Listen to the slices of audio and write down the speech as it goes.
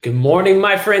Good morning,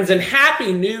 my friends, and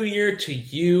Happy New Year to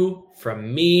you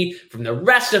from me, from the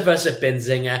rest of us at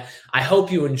Benzinga. I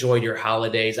hope you enjoyed your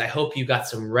holidays. I hope you got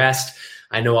some rest.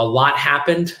 I know a lot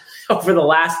happened over the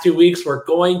last 2 weeks. We're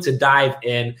going to dive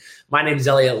in. My name is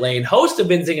Elliot Lane, host of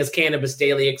Benzinga's Cannabis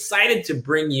Daily. Excited to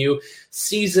bring you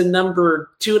season number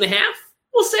 2.5.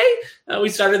 We'll say we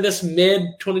started this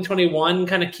mid-2021,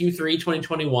 kind of Q3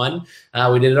 2021.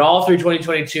 We did it all through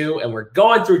 2022, and we're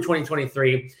going through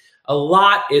 2023. A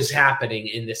lot is happening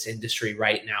in this industry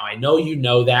right now. I know you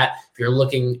know that if you're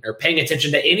looking or paying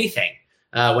attention to anything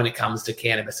when it comes to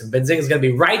cannabis. And Benzinga is going to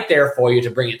be right there for you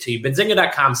to bring it to you.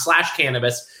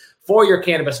 Benzinga.com/cannabis for your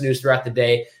cannabis news throughout the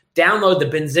day. Download the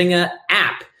Benzinga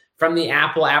app from the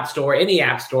Apple App Store, any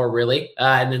app store really,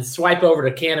 and then swipe over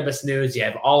to Cannabis News. You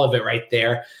have all of it right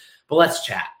there. But let's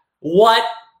chat. What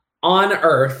on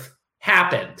earth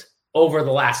happened over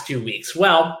the last 2 weeks?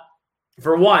 Well,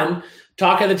 for one,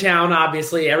 talk of the town,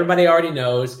 obviously, everybody already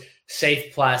knows,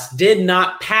 Safe Plus did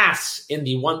not pass in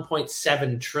the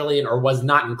 1.7 trillion, or was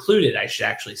not included, I should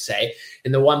actually say,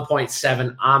 in the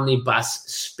 1.7 omnibus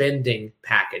spending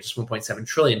package, $1.7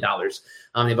 trillion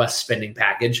omnibus spending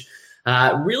package,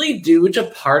 really due to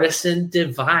partisan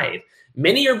divide.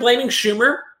 Many are blaming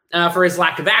Schumer for his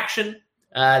lack of action.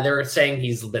 They're saying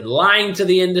he's been lying to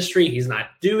the industry. He's not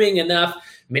doing enough.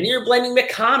 Many are blaming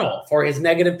McConnell for his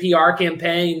negative PR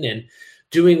campaign and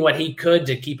doing what he could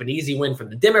to keep an easy win from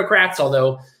the Democrats,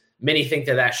 although many think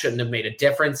that shouldn't have made a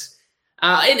difference.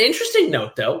 An interesting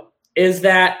note, though, is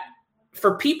that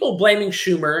for people blaming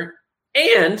Schumer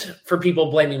and for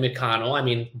people blaming McConnell, I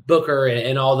mean, Booker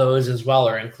and all those as well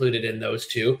are included in those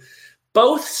two,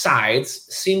 both sides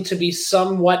seem to be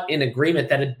somewhat in agreement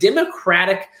that a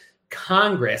Democratic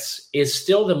Congress is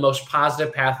still the most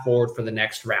positive path forward for the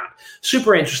next round.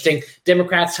 Super interesting.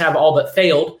 Democrats have all but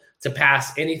failed to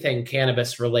pass anything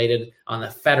cannabis related on the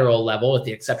federal level, with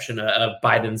the exception of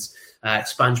Biden's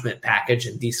expungement package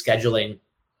and rescheduling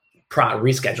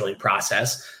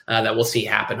process that we'll see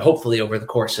happen hopefully over the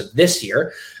course of this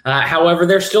year. However,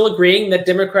 they're still agreeing that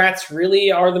Democrats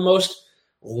really are the most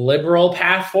liberal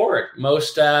path forward,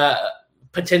 most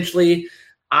potentially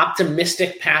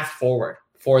optimistic path forward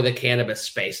for the cannabis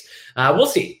space. We'll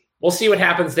see. We'll see what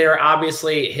happens there.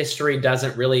 Obviously, history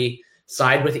doesn't really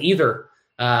side with either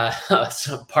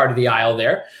part of the aisle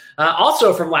there.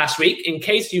 Also from last week, in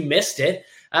case you missed it,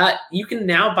 you can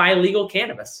now buy legal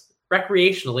cannabis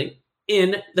recreationally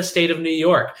in the state of New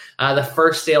York. The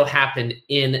first sale happened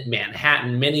in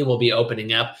Manhattan. Many will be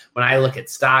opening up. When I look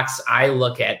at stocks, I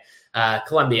look at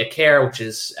Columbia Care, which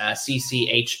is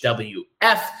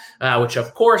CCHWF, which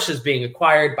of course is being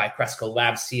acquired by Cresco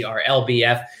Labs,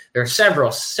 CRLBF. There are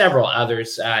several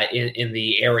others in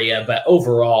the area, but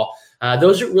overall,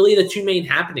 those are really the two main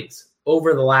happenings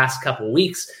over the last couple of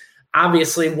weeks.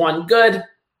 Obviously, one good,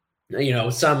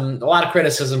 a lot of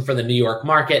criticism for the New York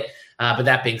market, but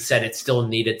that being said, it's still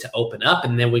needed to open up,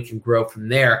 and then we can grow from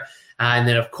there. And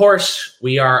then, of course,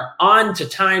 we are on to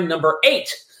time number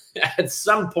 8 at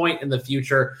some point in the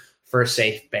future for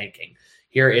safe banking.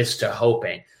 Here is to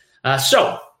hoping.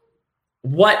 So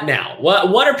what now?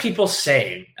 What are people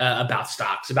saying about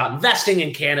stocks, about investing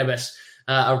in cannabis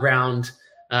around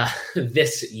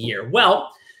this year?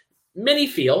 Well, many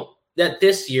feel that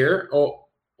this year,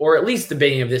 or at least the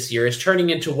beginning of this year, is turning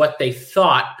into what they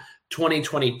thought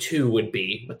 2022 would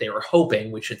be, what they were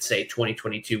hoping, we should say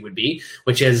 2022 would be,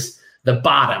 which is the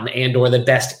bottom and or the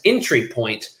best entry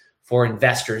point for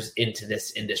investors into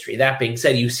this industry. That being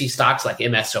said, you see stocks like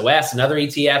MSOS and other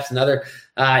ETFs and other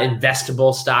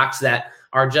investable stocks that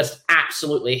are just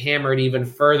absolutely hammered even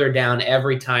further down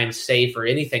every time SAFE or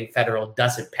anything federal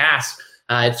doesn't pass.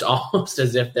 It's almost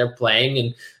as if they're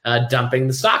playing and dumping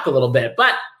the stock a little bit.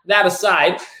 But that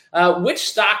aside, which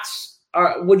stocks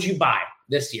would you buy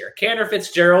this year? Cantor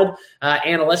Fitzgerald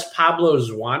analyst Pablo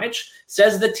Zuanich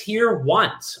says the tier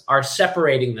ones are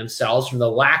separating themselves from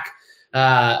the lack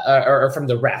or from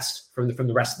the rest of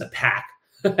the pack.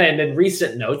 And in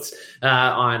recent notes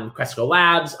on Cresco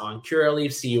Labs, on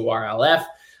Curaleaf, CURLF,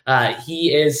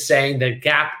 he is saying the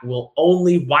gap will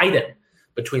only widen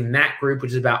between that group,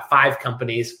 which is about 5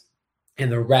 companies, and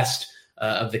the rest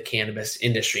of the cannabis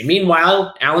industry.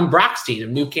 Meanwhile, Alan Brochstein of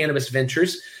New Cannabis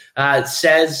Ventures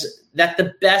says that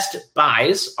the best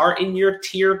buys are in your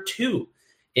tier 2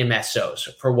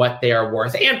 MSOs for what they are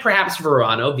worth, and perhaps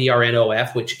Verano,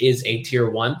 VRNOF, which is a tier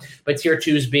 1, but tier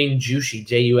 2 is being Jushi,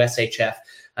 JUSHF,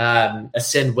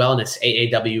 Ascend Wellness,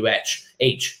 AAWH,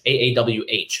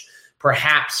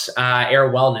 perhaps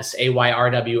Air Wellness,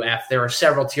 AYRWF. There are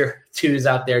several tier 2s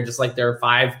out there, just like there are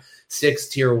 5, 6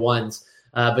 tier 1s.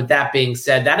 But that being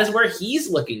said, that is where he's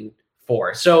looking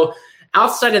for. So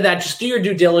Outside of that, just do your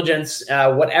due diligence.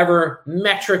 Whatever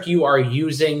metric you are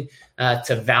using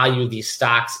to value these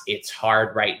stocks, it's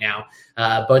hard right now.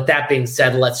 But that being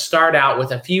said, let's start out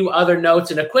with a few other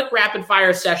notes and a quick rapid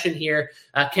fire session here.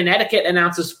 Connecticut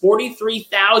announces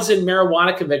 43,000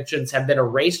 marijuana convictions have been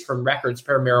erased from records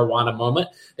per marijuana moment.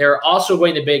 They're also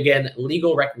going to begin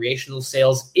legal recreational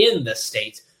sales in the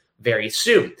state very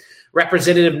soon.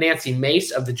 Representative Nancy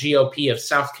Mace of the GOP of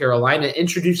South Carolina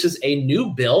introduces a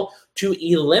new bill to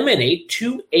eliminate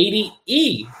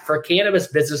 280E for cannabis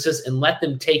businesses and let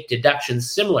them take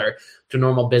deductions similar to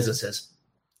normal businesses.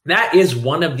 That is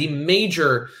one of the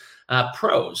major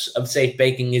pros of safe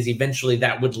banking, is eventually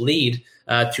that would lead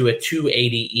to a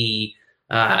 280E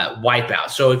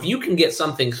wipeout. So if you can get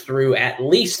something through at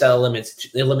least that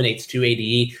eliminates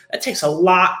 280E, that takes a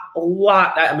lot.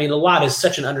 I mean, a lot is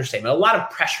such an understatement. A lot of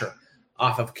pressure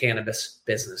off of cannabis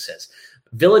businesses.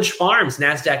 Village Farms,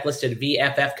 NASDAQ-listed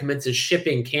VFF, commences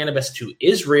shipping cannabis to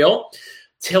Israel.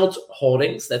 Tilt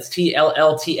Holdings, that's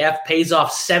TLLTF, pays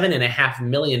off $7.5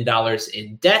 million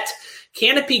in debt.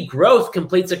 Canopy Growth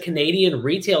completes their Canadian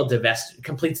retail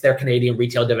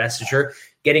divestiture,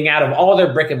 getting out of all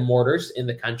their brick and mortars in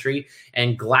the country.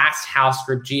 And Glass House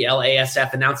Group,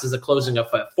 GLASF, announces the closing of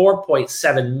a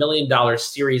 $4.7 million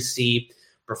Series C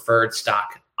preferred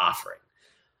stock offering.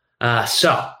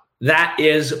 So that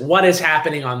is what is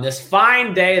happening on this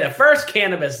fine day, the first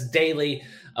Cannabis Daily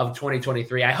of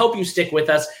 2023. I hope you stick with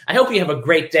us. I hope you have a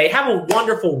great day. Have a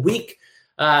wonderful week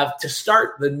to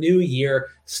start the new year.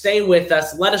 Stay with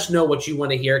us. Let us know what you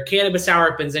want to hear.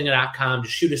 CannabisHour@benzinga.com.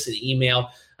 Just shoot us an email.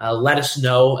 Let us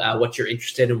know what you're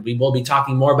interested in. We will be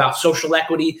talking more about social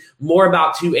equity, more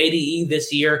about 280E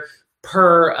this year,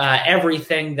 per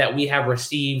everything that we have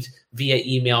received via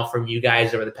email from you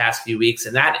guys over the past few weeks.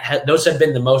 And those have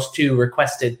been the most two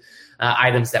requested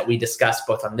items that we discuss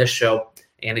both on this show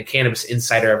and in Cannabis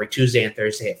Insider every Tuesday and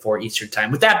Thursday at 4 Eastern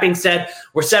time. With that being said,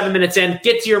 we're 7 minutes in.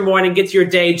 Get to your morning, get to your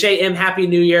day. JM, Happy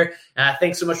New Year.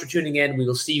 Thanks so much for tuning in. We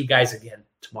will see you guys again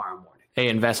tomorrow morning. Hey,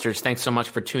 investors, thanks so much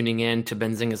for tuning in to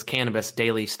Benzinga's Cannabis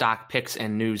Daily Stock Picks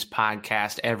and News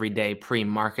Podcast every day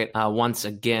pre-market. Once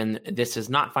again, this is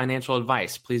not financial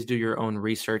advice. Please do your own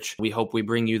research. We hope we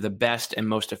bring you the best and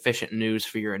most efficient news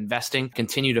for your investing.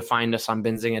 Continue to find us on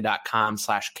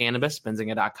benzinga.com/cannabis,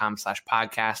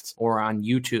 benzinga.com/podcasts, or on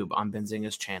YouTube on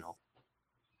Benzinga's channel.